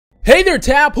Hey there,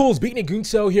 Tadpoles! Beatnik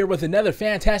Gunso here with another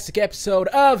fantastic episode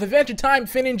of Adventure Time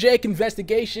Finn and Jake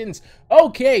Investigations.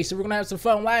 Okay, so we're gonna have some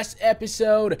fun. Last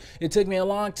episode, it took me a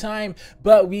long time,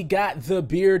 but we got the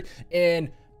beard and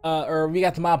we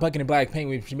got the mop bucket and black paint.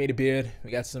 We made a beard.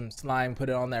 We got some slime, put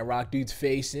it on that rock dude's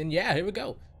face, and yeah, here we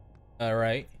go. All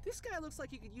right. This guy looks like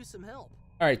he could use some help.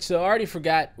 All right, so I already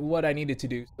forgot what I needed to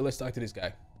do, so let's talk to this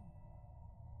guy.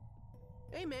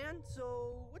 Hey man,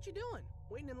 so what you doing?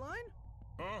 Waiting in line?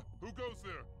 Huh? Who goes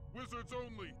there? Wizards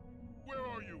only. Where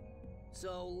are you?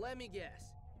 So let me guess.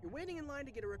 You're waiting in line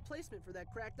to get a replacement for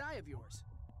that cracked eye of yours.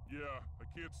 Yeah, I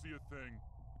can't see a thing.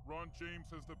 Ron James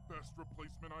has the best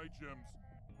replacement eye gems,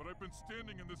 but I've been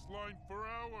standing in this line for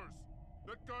hours.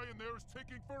 That guy in there is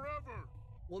taking forever.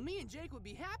 Well, me and Jake would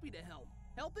be happy to help.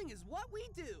 Helping is what we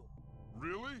do.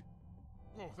 Really?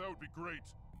 Oh, that would be great.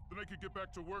 Then I could get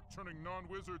back to work turning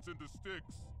non-wizards into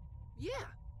sticks. Yeah,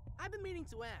 I've been meaning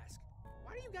to ask.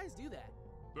 Why do you guys do that?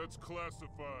 That's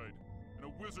classified, and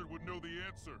a wizard would know the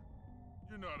answer.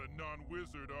 You're not a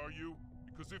non-wizard, are you?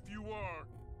 Because if you are...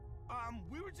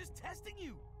 We were just testing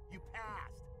you. You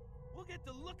passed. We'll get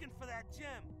to looking for that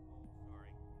gem.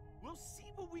 Sorry. We'll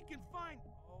see what we can find.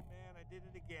 Oh man, I did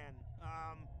it again.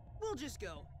 We'll just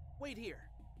go. Wait here.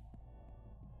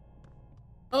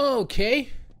 Okay.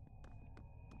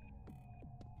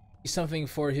 Something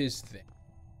for his thing.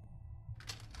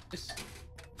 This.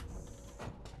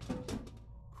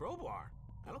 Crowbar?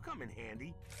 That'll come in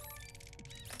handy.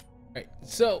 Alright,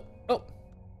 so, oh,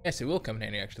 yes, it will come in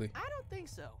handy, actually. I don't think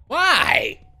so.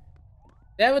 Why?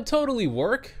 That would totally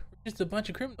work. We're just a bunch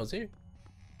of criminals here.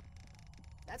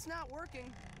 That's not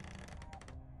working.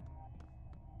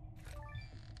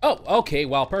 Oh, okay,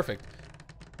 well, perfect.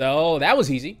 So, that was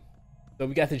easy. So,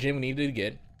 we got the gem we needed to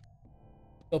get.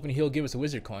 Hoping he'll give us a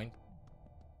wizard coin.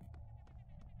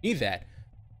 Need that.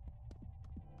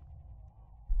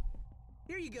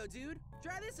 Here you go, dude.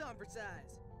 Try this on for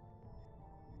size.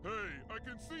 Hey, I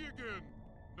can see again.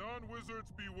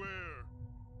 Non-wizards beware.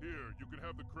 Here, you can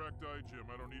have the cracked eye gem.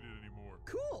 I don't need it anymore.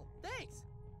 Cool, thanks.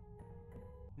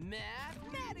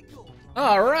 Mathematical.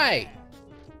 All right.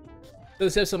 So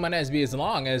this episode might not be as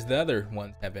long as the other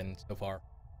ones have been so far.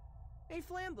 Hey,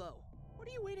 Flambeau, what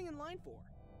are you waiting in line for?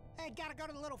 Hey, gotta go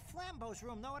to the little Flambeau's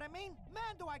room, know what I mean?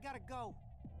 Man, do I gotta go.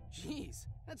 Jeez,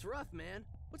 that's rough, man.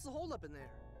 What's the holdup in there?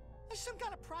 There's some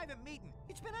kind of private meeting.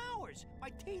 It's been hours. My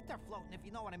teeth are floating, if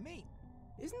you know what I mean.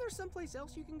 Isn't there someplace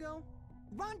else you can go?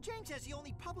 Ron James has the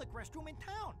only public restroom in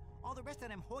town. All the rest of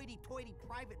them hoity-toity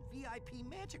private VIP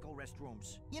magical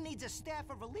restrooms. You need a staff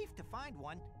of relief to find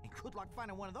one, and good luck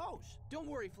finding one of those. Don't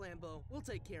worry, Flambeau. We'll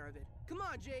take care of it. Come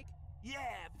on, Jake. Yeah,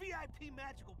 VIP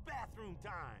magical bathroom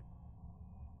time.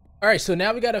 All right, so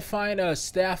now we gotta find a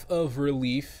staff of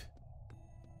relief.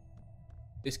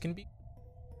 This can be.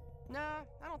 Nah,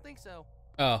 I don't think so.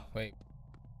 Oh wait.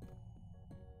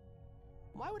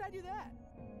 Why would I do that?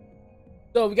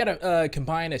 So we gotta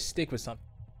combine a stick with something.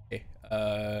 Okay.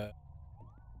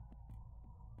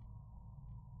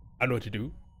 I know what to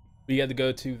do. We have to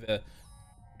go to the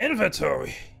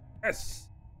inventory. Yes.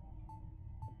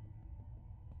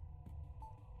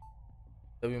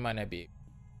 So we might not be.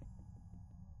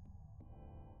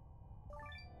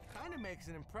 Kinda makes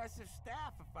an impressive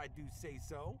staff, if I do say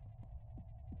so.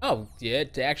 Oh, yeah,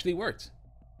 it actually worked.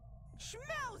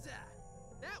 Schmauza!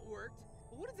 That worked.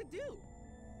 But what does it do?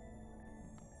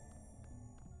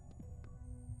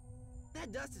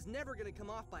 That dust is never gonna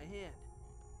come off by hand.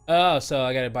 Oh, so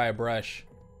I gotta buy a brush.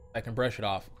 I can brush it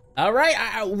off. All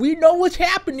right, we know what's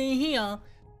happening here.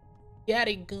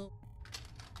 Gotta go.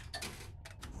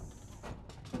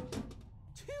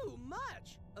 Too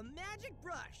much! A magic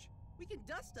brush. We can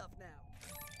dust stuff now.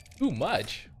 Too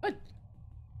much? What?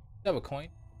 Have a coin?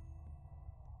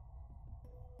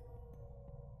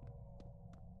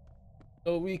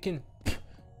 So we can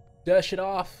dust it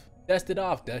off. Dust it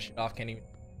off. Dust it off. Can't even.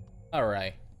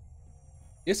 Alright.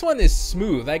 This one is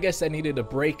smooth. I guess I needed a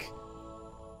break.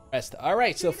 Rest.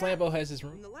 Alright, so Flambeau has his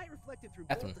When room. the light reflected through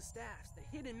Bathroom. both the staffs, the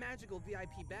hidden magical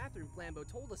VIP bathroom Flambeau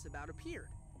told us about appeared.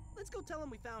 Let's go tell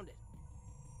him we found it.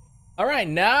 Alright,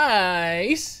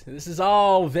 nice. This is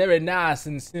all very nice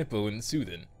and simple and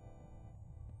soothing.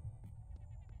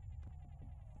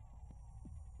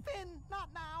 Finn, not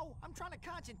now. I'm trying to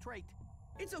concentrate.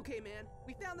 It's okay, man.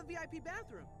 We found the VIP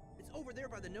bathroom. It's over there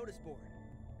by the notice board.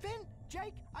 Finn,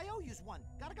 Jake, I owe yous one.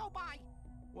 Gotta go, bye.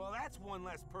 Well, that's one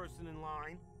less person in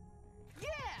line. Yeah!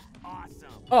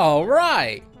 Awesome.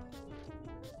 Alright.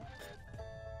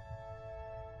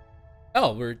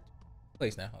 Oh, we're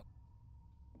place now.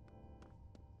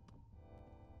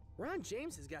 Ron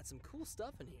James has got some cool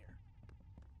stuff in here.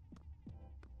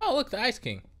 Oh, look, the Ice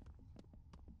King.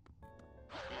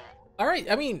 All right.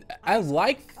 I mean, I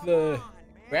like the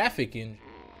graphic and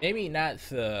maybe not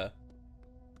the.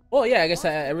 Well, yeah. I guess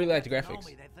I really like the graphics.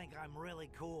 They think I'm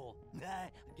really cool.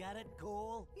 Get it?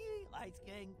 Cool? Ice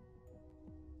King.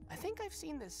 I think I've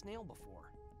seen this snail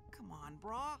before. Come on,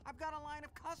 brah. I've got a line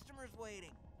of customers waiting.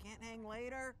 Can't hang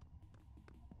later.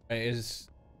 Is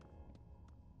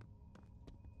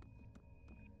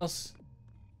else?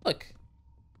 Look.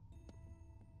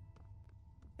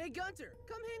 Hey, Gunter,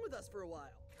 come hang with us for a while.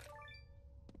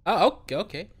 Oh, okay.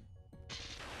 Okay.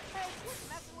 Hey, quit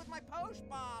messing with my post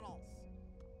bottles.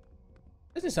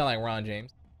 Doesn't sound like Ron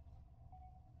James.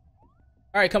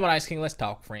 All right, come on, Ice King. Let's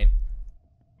talk, friend.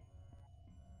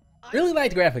 Really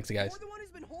like the graphics, guys. You're the one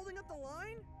who's been holding up the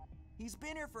line? He's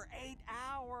been here for 8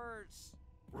 hours.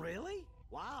 Really?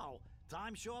 Wow.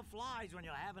 Time sure flies when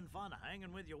you're having fun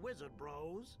hanging with your wizard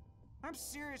bros. I'm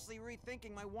seriously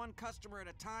rethinking my one customer at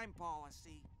a time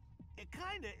policy. It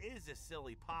kinda is a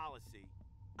silly policy.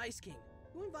 Ice King,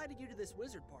 who invited you to this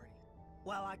wizard party?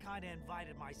 Well, I kinda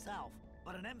invited myself,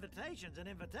 but an invitation's an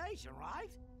invitation,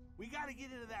 right? We gotta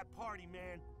get into that party,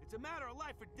 man. It's a matter of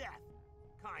life or death.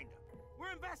 Kinda.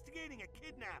 We're investigating a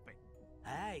kidnapping.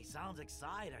 Hey, sounds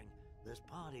exciting. This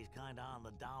party's kinda on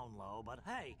the down low, but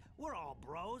hey, we're all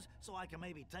bros, so I can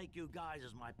maybe take you guys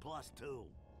as my +2.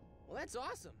 Well, that's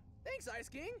awesome. Thanks, Ice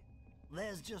King.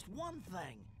 There's just one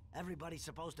thing. Everybody's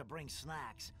supposed to bring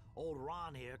snacks. Old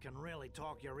Ron here can really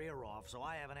talk your ear off, so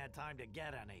I haven't had time to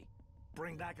get any.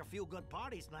 Bring back a few good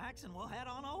party snacks and we'll head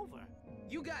on over.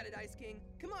 You got it, Ice King.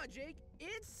 Come on, Jake.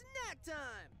 It's snack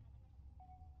time.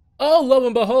 Oh, lo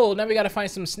and behold, now we gotta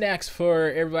find some snacks for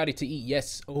everybody to eat.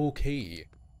 Yes, okay.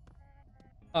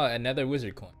 Oh, another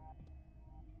wizard coin.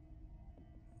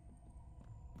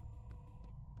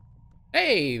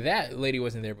 Hey, that lady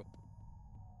wasn't there before.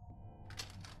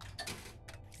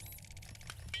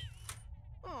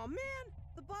 Oh man,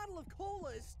 the bottle of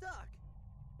cola is stuck.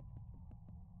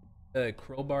 The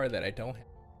crowbar that I don't have.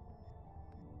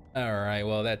 Alright,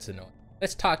 well, that's annoying.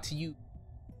 Let's talk to you.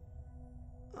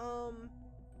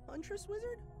 Huntress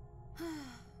Wizard?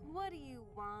 What do you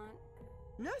want?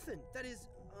 Nothing. That is,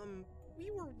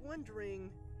 we were wondering.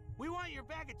 We want your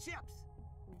bag of chips.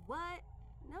 What?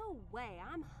 No way,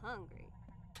 I'm hungry.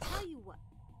 Tell you what,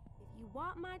 if you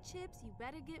want my chips, you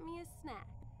better get me a snack.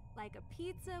 Like a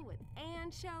pizza with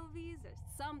anchovies or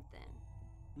something.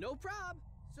 No prob.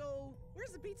 So,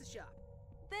 where's the pizza shop?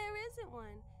 There isn't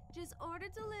one. Just order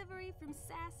delivery from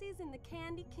Sassy's in the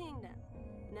Candy Kingdom.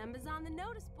 Numbers on the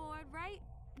notice board right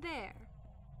there.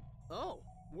 Oh,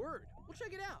 word. We'll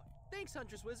check it out. Thanks,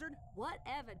 Huntress Wizard.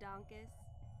 Whatever, Donkus.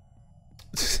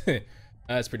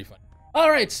 That's pretty fun.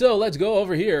 Alright, so let's go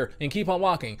over here and keep on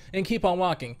walking and keep on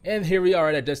walking. And here we are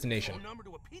at a destination. Phone number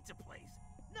to a pizza place.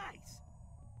 Nice.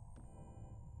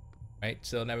 Right,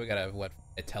 so now we gotta, what,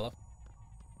 a telephone?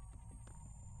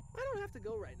 I don't have to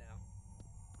go right now.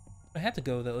 I have to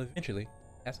go though eventually.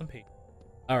 Have some patience.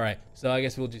 Alright, so I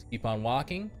guess we'll just keep on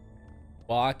walking.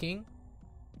 Walking.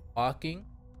 Walking.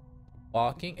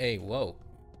 Walking. Hey, whoa.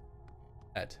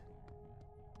 That.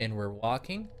 And we're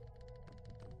walking.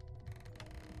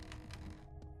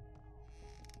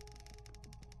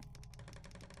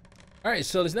 Alright,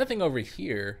 so there's nothing over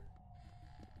here.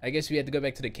 I guess we had to go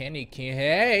back to the Candy King.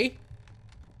 Hey!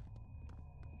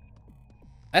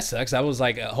 That sucks. I was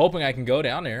like hoping I can go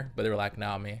down there, but they were like,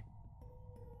 nah, man.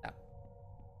 Nah.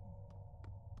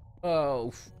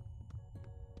 Oh.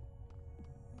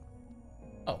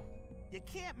 Oh. You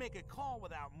can't make a call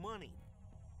without money.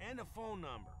 And a phone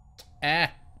number.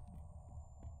 Ah.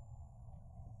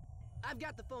 I've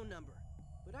got the phone number,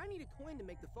 but I need a coin to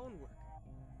make the phone work.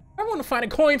 I want to find a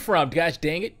coin from, gosh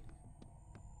dang it.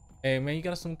 Hey man, you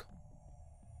got some.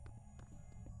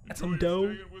 Got some Enjoy dough.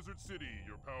 your stay in Wizard City,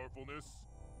 your powerfulness.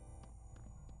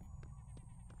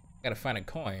 Gotta find a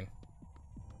coin.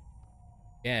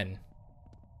 Again.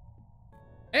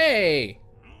 Hey!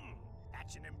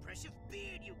 That's an impressive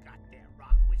beard you got there,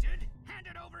 Rock Wizard. Hand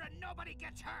it over and nobody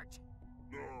gets hurt.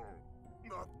 No,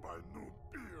 not my new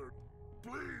beard.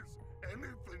 Please,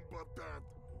 anything but that.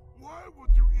 Why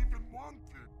would you even want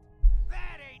it?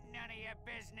 That ain't none of your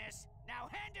business. Now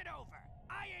hand it over.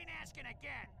 I ain't asking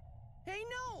again. Hey,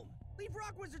 Gnome! Leave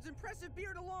Rock Wizard's impressive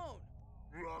beard alone.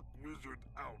 Rock Wizard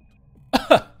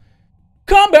out.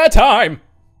 Combat time!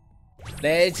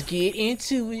 Let's get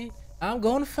into it. I'm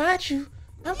gonna fight you.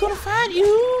 I'm gonna fight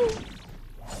you.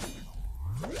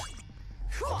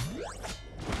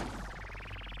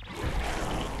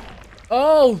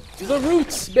 Oh, the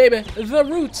roots, baby. The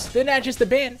roots. They're not just a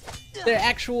band. They're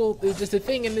actual, they're just a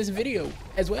thing in this video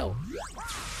as well.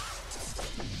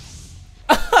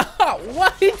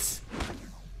 What?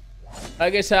 I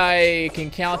guess I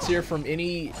can counter from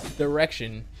any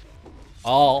direction.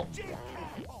 All.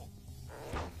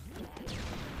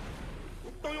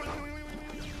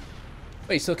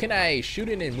 Wait, so can I shoot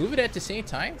it and move it at the same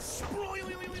time?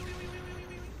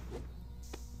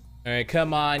 Alright,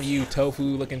 come on, you tofu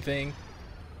looking thing.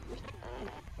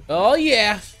 Oh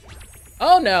yeah.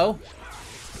 Oh no.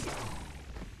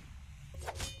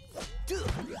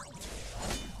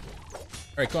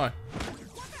 Alright, come on.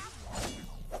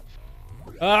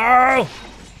 Oh!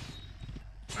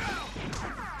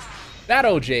 That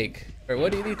old Jake. Or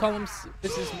what do you call him?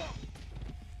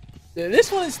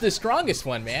 This one's the strongest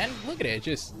one, man. Look at it,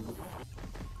 just.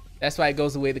 That's why it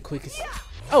goes away the quickest.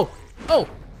 Oh! Oh!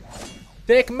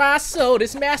 Take my soul,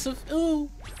 this massive. Ooh!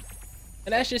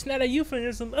 And that's just not a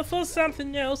euphemism for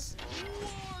something else.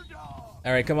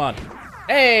 Alright, come on.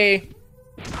 Hey!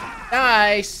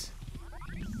 Nice!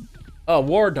 Oh,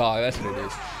 war dog, that's what it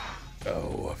is.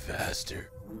 Oh, faster.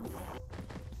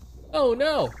 Oh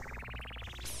no!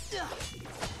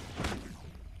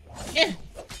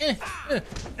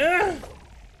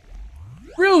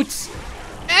 Roots!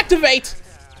 Activate!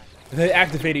 They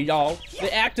activated, y'all. They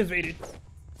activated.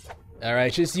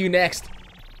 Alright, just you next.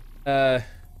 Alright.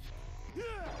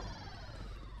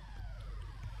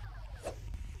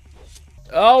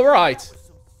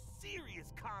 Serious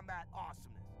combat awesomeness.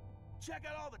 Check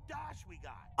out all the dosh we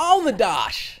got. All the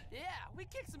dosh. Yeah, we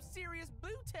kicked some serious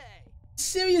bootay.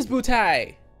 Serious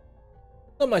bootay.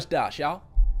 So much dosh, y'all.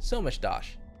 So much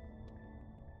dosh.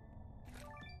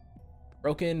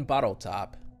 Broken bottle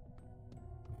top.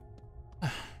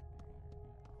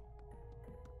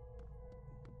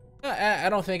 I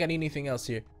don't think I need anything else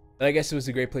here. But I guess it was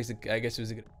a great place to, I guess it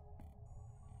was a good.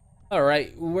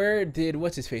 Alright, where did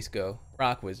what's his face go?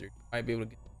 Rock Wizard. Might be able to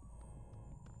get.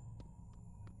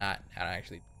 Not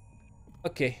actually.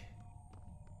 Okay.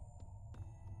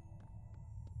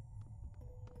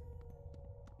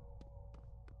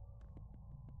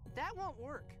 That won't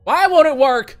work. Why won't it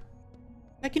work?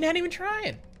 Like you're not even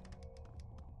trying.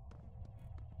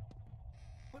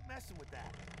 Quit messing with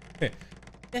that.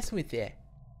 Messing with that.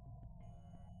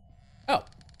 Oh.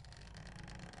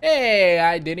 Hey,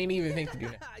 I didn't even think to do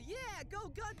that. Yeah,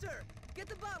 go Gunter. Get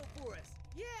the bottle for us.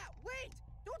 Yeah, wait.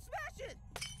 Don't smash it.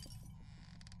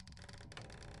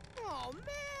 Oh,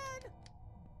 man.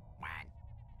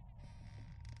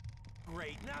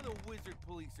 Great, now the wizard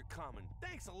police are coming.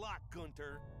 Thanks a lot,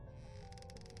 Gunter.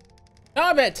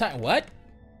 Combat time. What?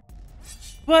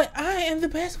 But I am the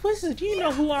best wizard. You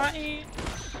know who I am.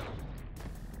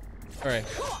 Alright.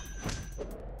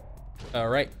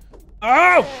 Alright.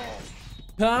 Oh!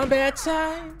 Combat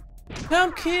time.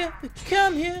 Come here.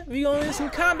 Come here. We gonna do some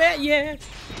combat, yeah.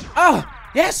 Oh,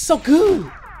 yes, so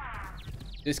good.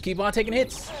 Just keep on taking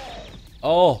hits.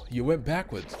 Oh, you went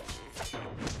backwards.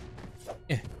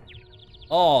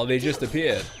 Oh, they just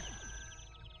appeared.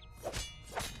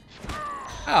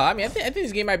 Oh, I mean, I think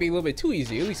this game might be a little bit too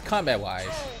easy, at least combat-wise.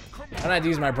 I don't have to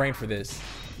use my brain for this.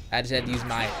 I just had to use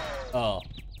my,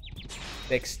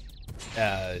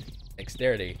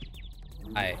 dexterity.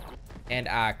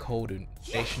 Hand-eye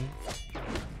coordination.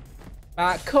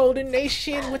 My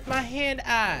coordination with my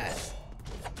hand-eyes.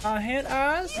 My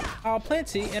hand-eyes are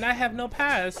plenty, and I have no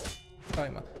pies.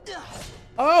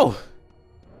 Oh!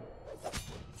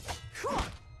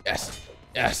 Yes,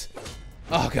 yes.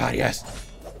 Oh God, yes.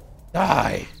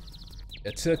 Die.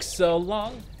 It took so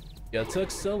long. It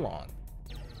took so long.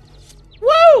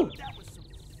 Woo!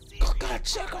 God,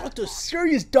 check out the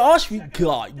serious dosh we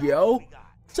got, yo.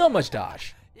 So much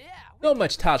dosh. Yeah, So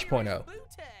much Tosh.0.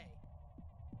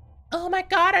 Oh my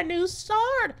God, a new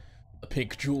sword. A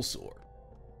pink jewel sword.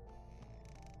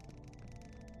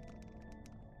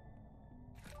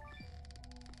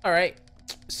 All right.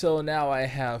 So now I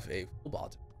have a full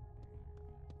ball.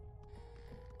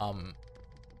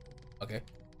 Okay.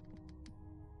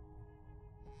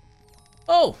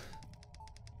 Oh!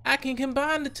 I can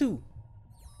combine the two.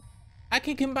 I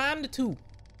can combine the two. Look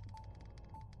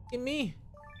at me.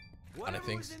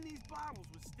 Whatever was in these bottles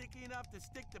was sticky enough to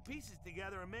stick the pieces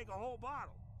together and make a whole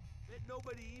bottle. Bet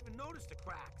nobody even noticed the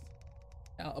cracks.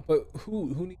 But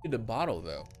who needed a bottle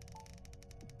though?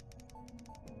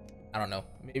 I don't know.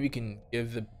 Maybe we can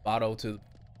give the bottle to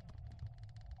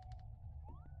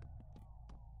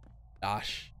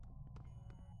Josh.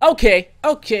 Okay,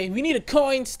 we need a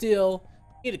coin still.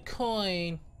 Need a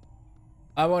coin.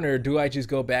 I wonder, do I just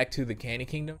go back to the Candy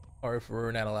Kingdom? Or if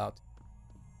we're not allowed to?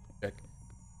 Check.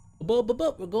 We're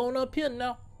going up here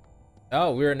now.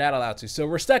 Oh, we're not allowed to. So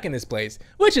we're stuck in this place,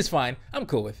 which is fine. I'm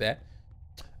cool with that.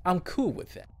 I'm cool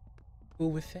with that.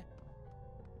 Cool with that.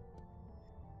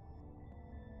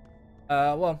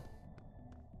 Well.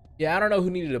 Yeah, I don't know who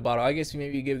needed a bottle. I guess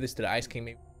maybe you give this to the Ice King.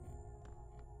 Maybe.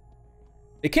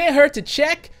 It can't hurt to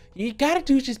check. You gotta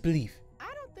do is just believe.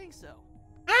 I don't think so.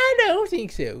 I don't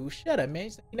think so. Shut up, man.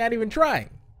 You're not even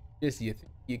trying. Just you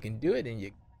think you can do it, and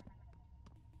you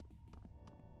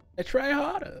try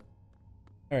harder.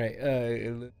 All right.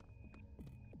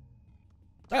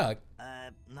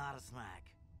 Not a snack.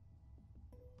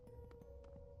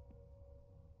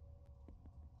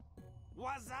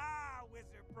 Wazza,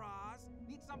 Wizard Bros.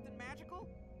 Need something magical?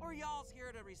 Or y'all's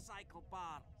here to recycle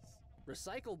bottles?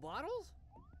 Recycle bottles?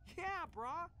 Yeah,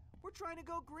 brah. We're trying to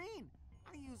go green.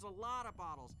 I use a lot of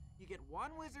bottles. You get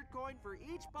 1 wizard coin for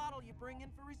each bottle you bring in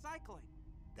for recycling.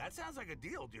 That sounds like a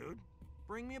deal, dude.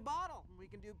 Bring me a bottle and we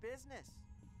can do business.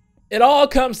 It all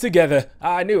comes together.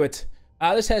 I knew it.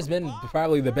 This has been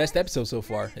probably the best episode so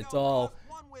far. It's all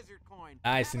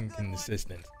nice and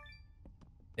consistent.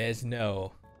 There's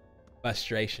no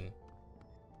frustration.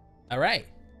 All right.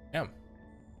 Yeah.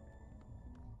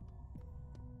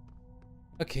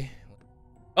 Okay.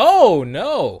 Oh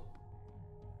no.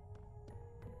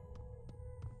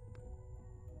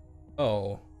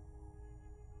 Oh.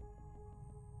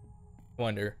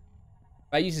 Wonder.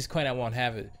 If I use this coin, I won't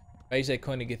have it. If I use that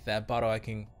coin to get that bottle, I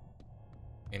can.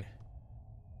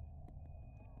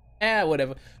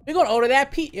 Whatever. We're gonna order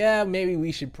that pizza. Yeah, maybe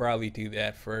we should probably do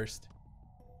that first.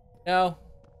 No.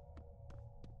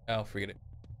 Oh, forget it.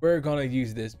 We're gonna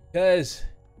use this because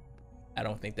I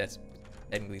don't think that's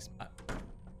technically smart.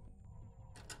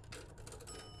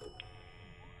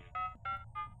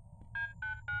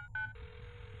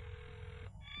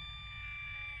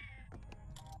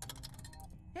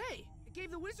 Hey, it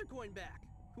gave the wizard coin back.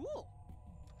 Cool.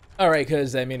 All right,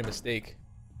 because I made a mistake.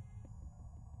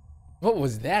 What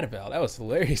was that about? That was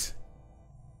hilarious.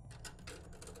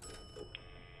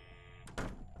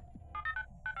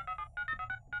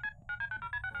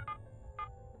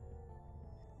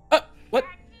 What?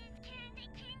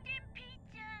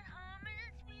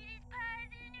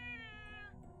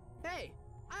 Hey,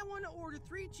 I want to order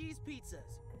 3 cheese pizzas.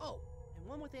 Oh, and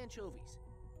 1 with anchovies.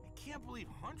 I can't believe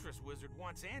Huntress Wizard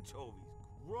wants anchovies.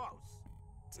 Gross.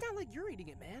 It's not like you're eating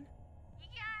it, man. You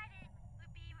got it.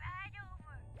 We'll be right over.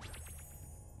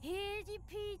 Here's your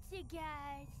pizza,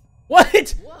 guys.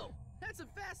 What? Whoa, that's a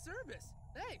fast service.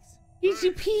 Thanks. Easy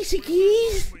peasy,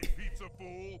 keys. Pizza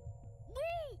fool.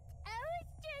 Wait, I was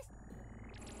just...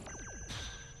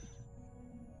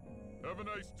 Have a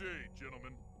nice day,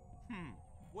 gentlemen.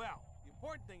 Well, the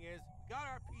important thing is, we got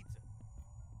our pizza.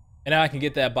 And now I can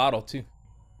get that bottle too.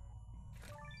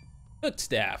 Good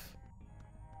staff.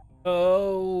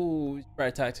 Oh,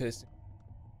 right, talk to us.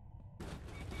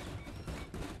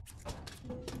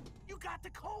 You got the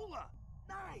cola.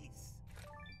 Nice.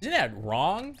 Isn't that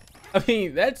wrong? I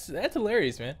mean, that's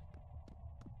hilarious, man.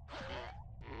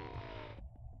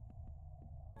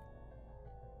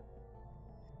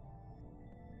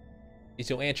 It's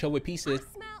your anchovy pizza. I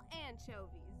smell anchovies.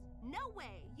 No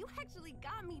way. You actually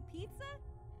got me pizza?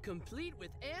 Complete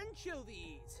with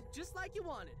anchovies, just like you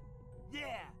wanted.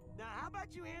 Yeah. Now, how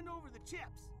about you hand over the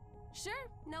chips? Sure,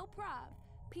 no prob.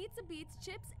 Pizza beats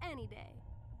chips any day.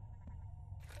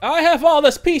 I have all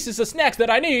the pieces of snacks that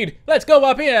I need. Let's go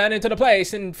up into the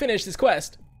place and finish this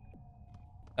quest.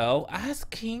 Oh, Ice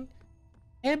King.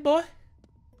 Hey, boy.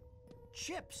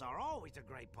 Chips are always a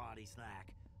great party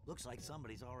snack. Looks like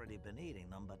somebody's already been eating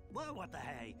them, but well, what the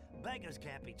hey? Beggars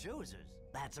can't be choosers.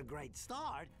 That's a great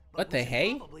start. But What the we should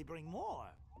hey? Probably bring more.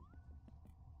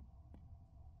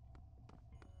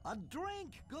 A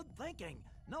drink. Good thinking.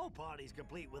 No party's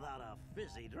complete without a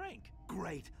fizzy drink.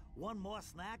 Great. One more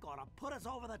snack ought to put us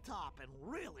over the top and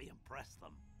really impress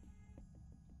them.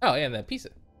 Oh, yeah, and that pizza.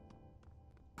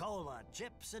 Cola,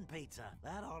 chips, and pizza.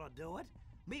 That ought to do it.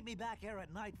 Meet me back here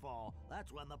at nightfall.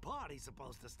 That's when the party's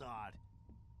supposed to start.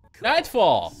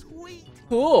 Nightfall. Sweet.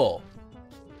 Cool.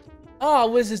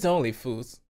 Oh, wizards only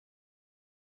foods.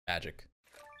 Magic.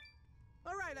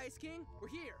 All right, Ice King, we're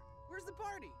here. Where's the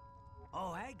party?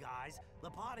 Oh, hey guys, the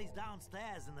party's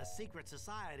downstairs in the secret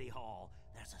society hall.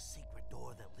 There's a secret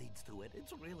door that leads to it.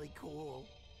 It's really cool.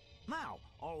 Now,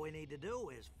 all we need to do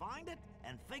is find it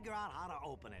and figure out how to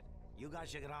open it. You guys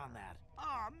should get on that.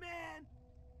 Aw, man.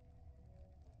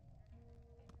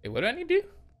 Hey, what do I need to do?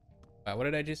 What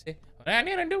did I just say? What do I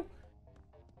need to do?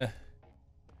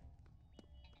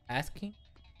 Asking?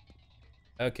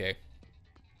 Okay.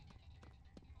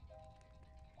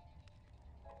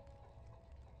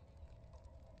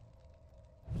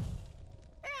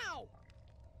 Ow!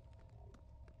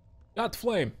 Got the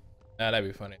flame. Ah, that'd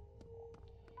be funny.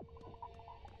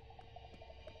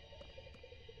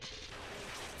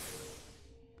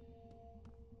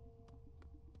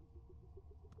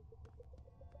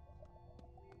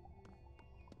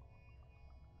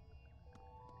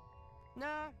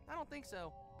 Nah, I don't think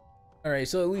so. All right,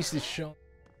 so at least it's shown.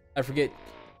 I forget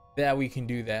that we can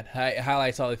do that.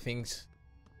 Highlights all the things.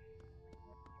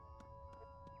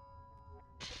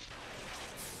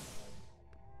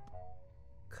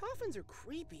 Coffins are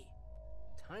creepy.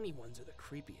 Tiny ones are the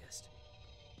creepiest.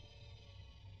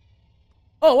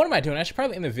 Oh, what am I doing? I should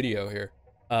probably end the video here.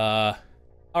 All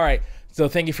right. So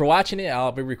thank you for watching it.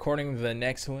 I'll be recording the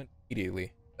next one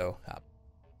immediately. So see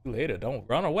you later. Don't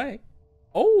run away.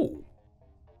 Oh.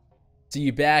 See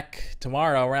you back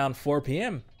tomorrow around 4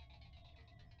 p.m.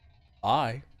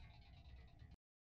 Bye.